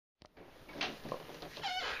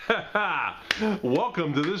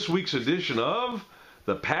Welcome to this week's edition of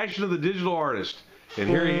The Passion of the Digital Artist. And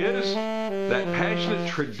here he is, that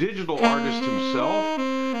passionate digital artist himself,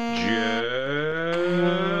 Jeff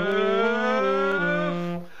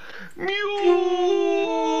Mueller.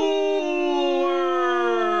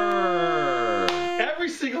 Every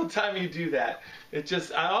single time you do that,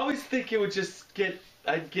 I always think it would just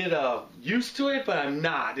I'd get used to it, but I'm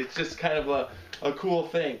not. It's just kind of a cool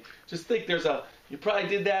thing. Just think you probably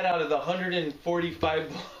did that out of the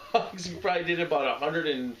 145 blogs, you probably did about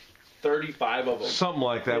 135 of them. Something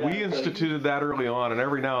like that. We instituted that early on, and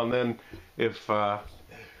every now and then, if we're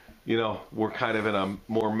kind of in a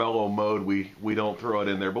more mellow mode, we don't throw it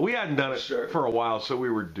in there. But we hadn't done it for a while, so we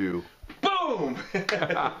were due. Boom!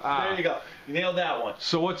 There you go. You nailed that one.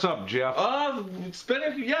 So what's up, Jeff?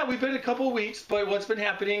 We've been a couple of weeks, but what's been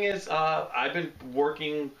happening is I've been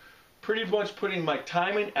working, pretty much putting my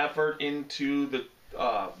time and effort into the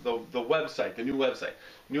website, the new website.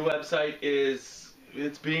 New website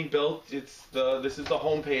it's being built. This is the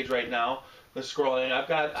home page right now. The scrolling. I've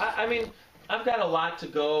got a lot to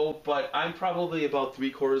go, but I'm probably about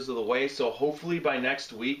 3/4 of the way. So hopefully by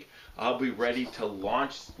next week I'll be ready to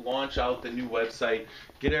launch out the new website,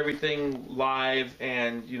 get everything live,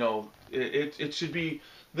 and it should be.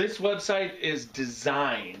 This website is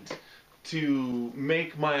designed to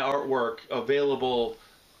make my artwork available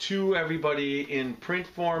to everybody in print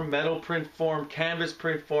form, metal print form, canvas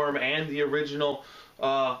print form, and the original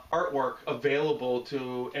artwork available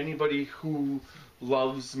to anybody who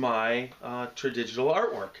loves my digital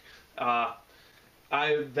artwork.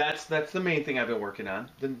 That's the main thing I've been working on.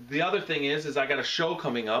 The other thing is I got a show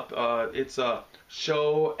coming up. It's a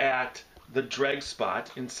show at the Dreg Spot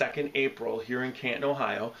in 2nd April here in Canton,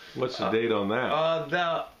 Ohio. What's the date on that?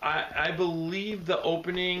 I believe the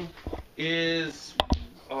opening is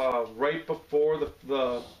right before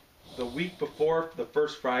the week before the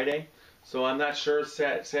first Friday. So I'm not sure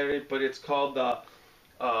Saturday, but it's called the.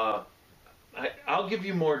 I'll give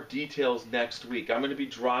you more details next week. I'm going to be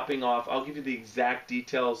dropping off. I'll give you the exact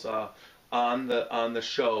details on the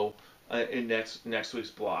show in next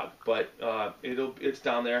week's blog. But it's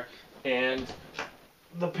down there. And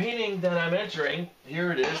the painting that I'm entering,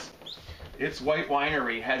 here it is. It's White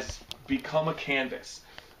Winery has become a canvas.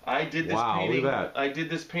 I did this painting. Look at that. I did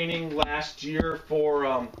this painting last year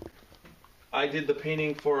for. I did the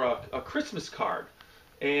painting for a Christmas card,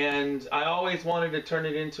 and I always wanted to turn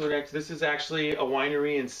it into an. This is actually a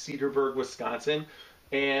winery in Cedarburg, Wisconsin,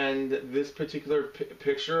 and this particular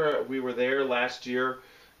picture, we were there last year,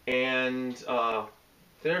 and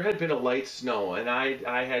there had been a light snow, and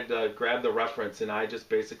I had grabbed the reference, and I just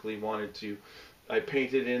basically wanted to. I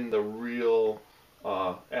painted in the real.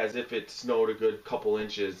 As if it snowed a good couple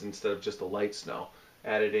inches instead of just a light snow.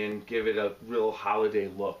 Added in, give it a real holiday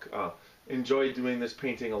look. Enjoyed doing this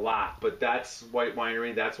painting a lot, but that's White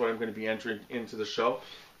Winery. That's what I'm going to be entering into the show.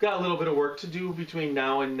 Got a little bit of work to do between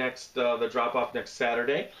now and the drop off next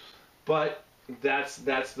Saturday, but that's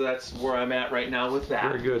where I'm at right now with that.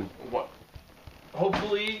 Very good.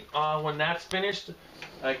 Hopefully, when that's finished,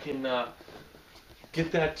 I can. Get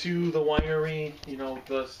that to the winery,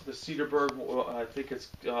 the Cedarburg, I think it's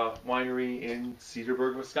winery in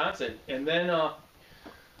Cedarburg, Wisconsin. And then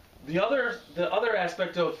the other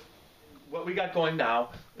aspect of what we got going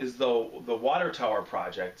now is the water tower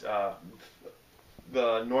project.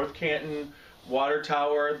 The North Canton water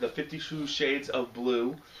tower, the 52 shades of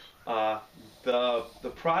blue. The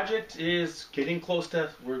project is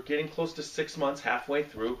we're getting close to 6 months, halfway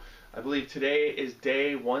through. I believe today is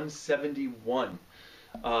day 171.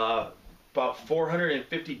 About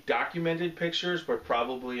 450 documented pictures, but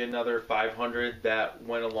probably another 500 that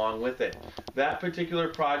went along with it. That particular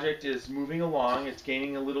project is moving along. It's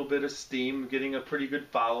gaining a little bit of steam, getting a pretty good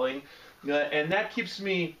following, and that keeps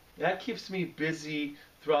me busy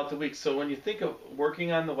throughout the week. So when you think of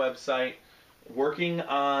working on the website, working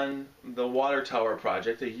on the water tower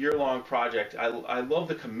project, a year-long project, I love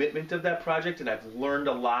the commitment of that project, and I've learned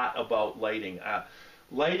a lot about lighting.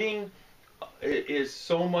 Lighting is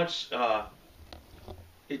so much,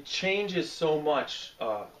 it changes so much,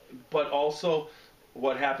 but also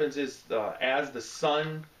what happens is as the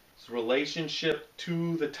sun's relationship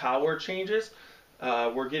to the tower changes,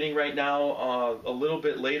 we're getting right now a little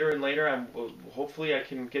bit later and later. Hopefully I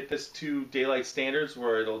can get this to daylight standards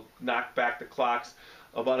where it'll knock back the clocks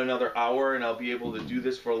about another hour, and I'll be able to do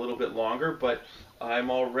this for a little bit longer. But I'm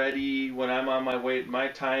already, when I'm on my way, my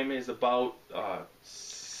time is about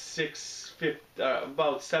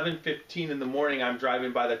about 7:15 in the morning. I'm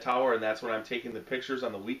driving by the tower, and that's when I'm taking the pictures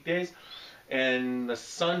on the weekdays. and the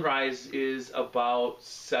sunrise is about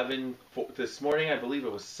this morning. I believe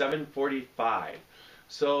it was 7:45.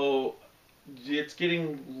 So it's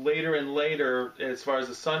getting later and later as far as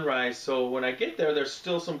the sunrise. So when I get there, there's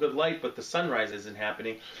still some good light, but the sunrise isn't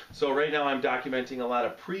happening. So right now I'm documenting a lot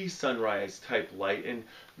of pre-sunrise type light, and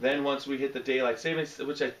then once we hit the daylight savings,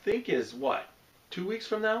 which I think is what, 2 weeks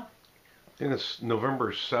from now? I think it's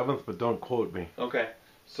November 7th, but don't quote me. Okay.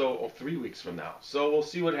 So 3 weeks from now. So we'll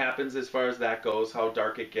see what happens as far as that goes, how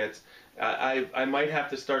dark it gets. I might have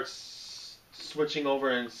to start switching over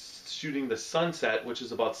and shooting the sunset, which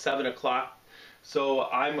is about 7 o'clock. So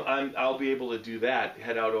I'll be able to do that,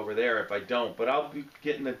 head out over there if I don't. But I'll be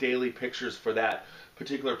getting the daily pictures for that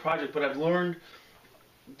particular project. But I've learned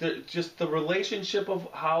just the relationship of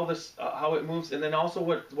how it moves, and then also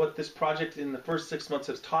what this project in the first 6 months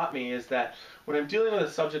has taught me is that when I'm dealing with a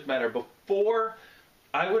subject matter, before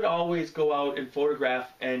I would always go out and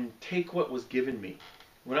photograph and take what was given me.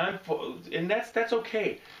 And that's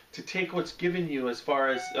okay to take what's given you, as far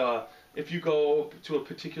as if you go to a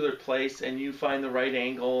particular place and you find the right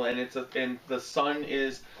angle and and the sun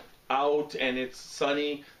is out and it's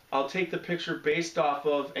sunny. I'll take the picture based off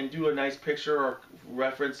of, and do a nice picture or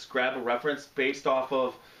grab a reference based off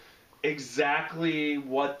of exactly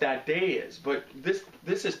what that day is. But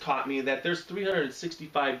this has taught me that there's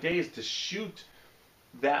 365 days to shoot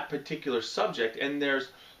that particular subject, and there's,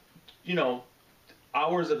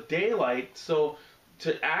 hours of daylight. So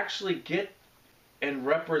to actually get and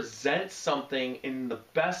represent something in the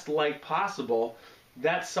best light possible,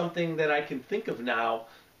 that's something that I can think of now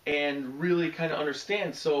and really kind of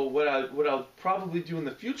understand. So what I'll probably do in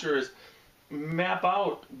the future is map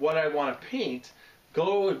out what I want to paint,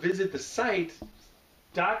 go and visit the site,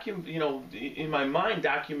 in my mind,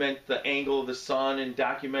 document the angle of the sun and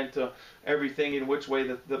document everything in which way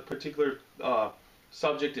the particular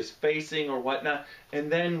subject is facing or whatnot,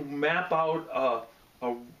 and then map out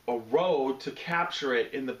a road to capture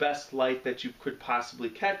it in the best light that you could possibly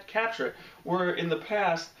capture it. Where in the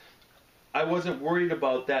past, I wasn't worried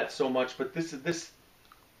about that so much, but this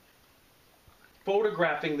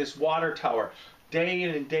photographing this water tower day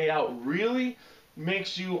in and day out really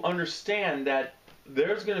makes you understand that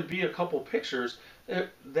there's going to be a couple pictures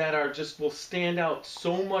that are will stand out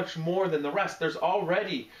so much more than the rest. There's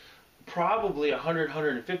already probably 100,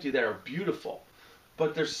 150 that are beautiful,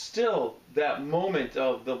 but there's still that moment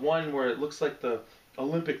of the one where it looks like the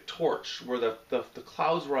Olympic torch, where the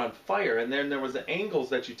clouds were on fire, and then there was the angles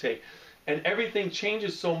that you take, and everything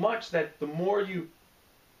changes so much that the more you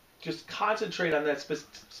just concentrate on that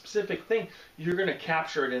specific thing, you're going to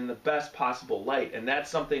capture it in the best possible light. And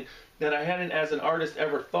that's something that I hadn't, as an artist,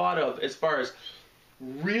 ever thought of as far as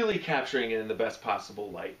really capturing it in the best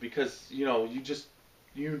possible light, because you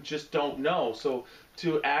just don't know. So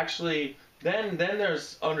to actually then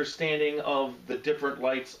there's understanding of the different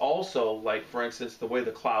lights also, like for instance the way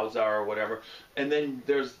the clouds are or whatever, and then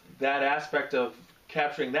there's that aspect of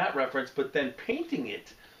capturing that reference, but then painting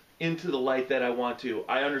it into the light that I want to.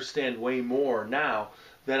 I understand way more now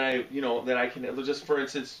than I can. Just for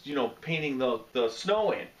instance, painting the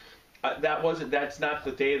snow in. That's not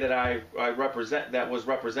the day that I represent. That was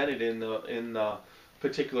represented in the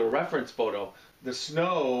particular reference photo. The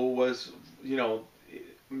snow was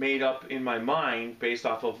made up in my mind based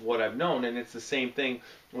off of what I've known, and it's the same thing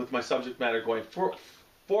with my subject matter going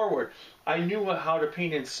forward. I knew how to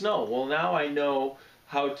paint in snow. Well, now I know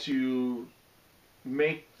how to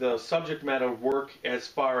make the subject matter work as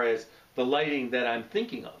far as the lighting that I'm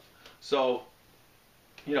thinking of. So,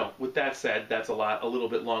 with that said, that's a little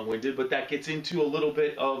bit long-winded, but that gets into a little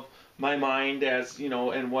bit of my mind as,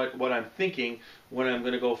 and what I'm thinking when I'm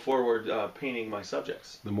going to go forward painting my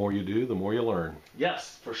subjects. The more you do, the more you learn.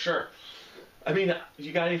 Yes, for sure. I mean,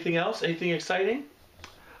 you got anything else? Anything exciting?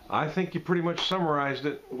 I think you pretty much summarized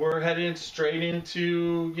it. We're heading straight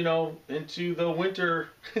into the winter.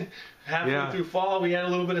 Halfway through fall, we had a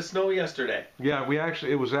little bit of snow yesterday. Yeah,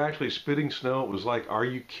 it was actually spitting snow. It was like, are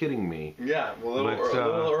you kidding me? Yeah, a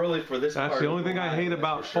little early for this. That's the only thing I hate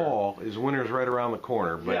about fall is winter's right around the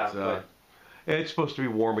corner. But, it's supposed to be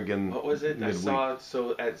warm again. What was it? Midweek. I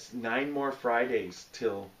saw it's 9 more Fridays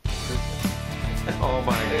till Christmas. Oh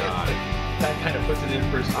my God. That kind of puts it in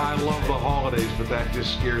perspective. I love the holidays, but that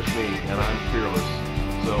just scares me, and I'm fearless.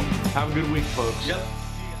 So have a good week, folks. Yep.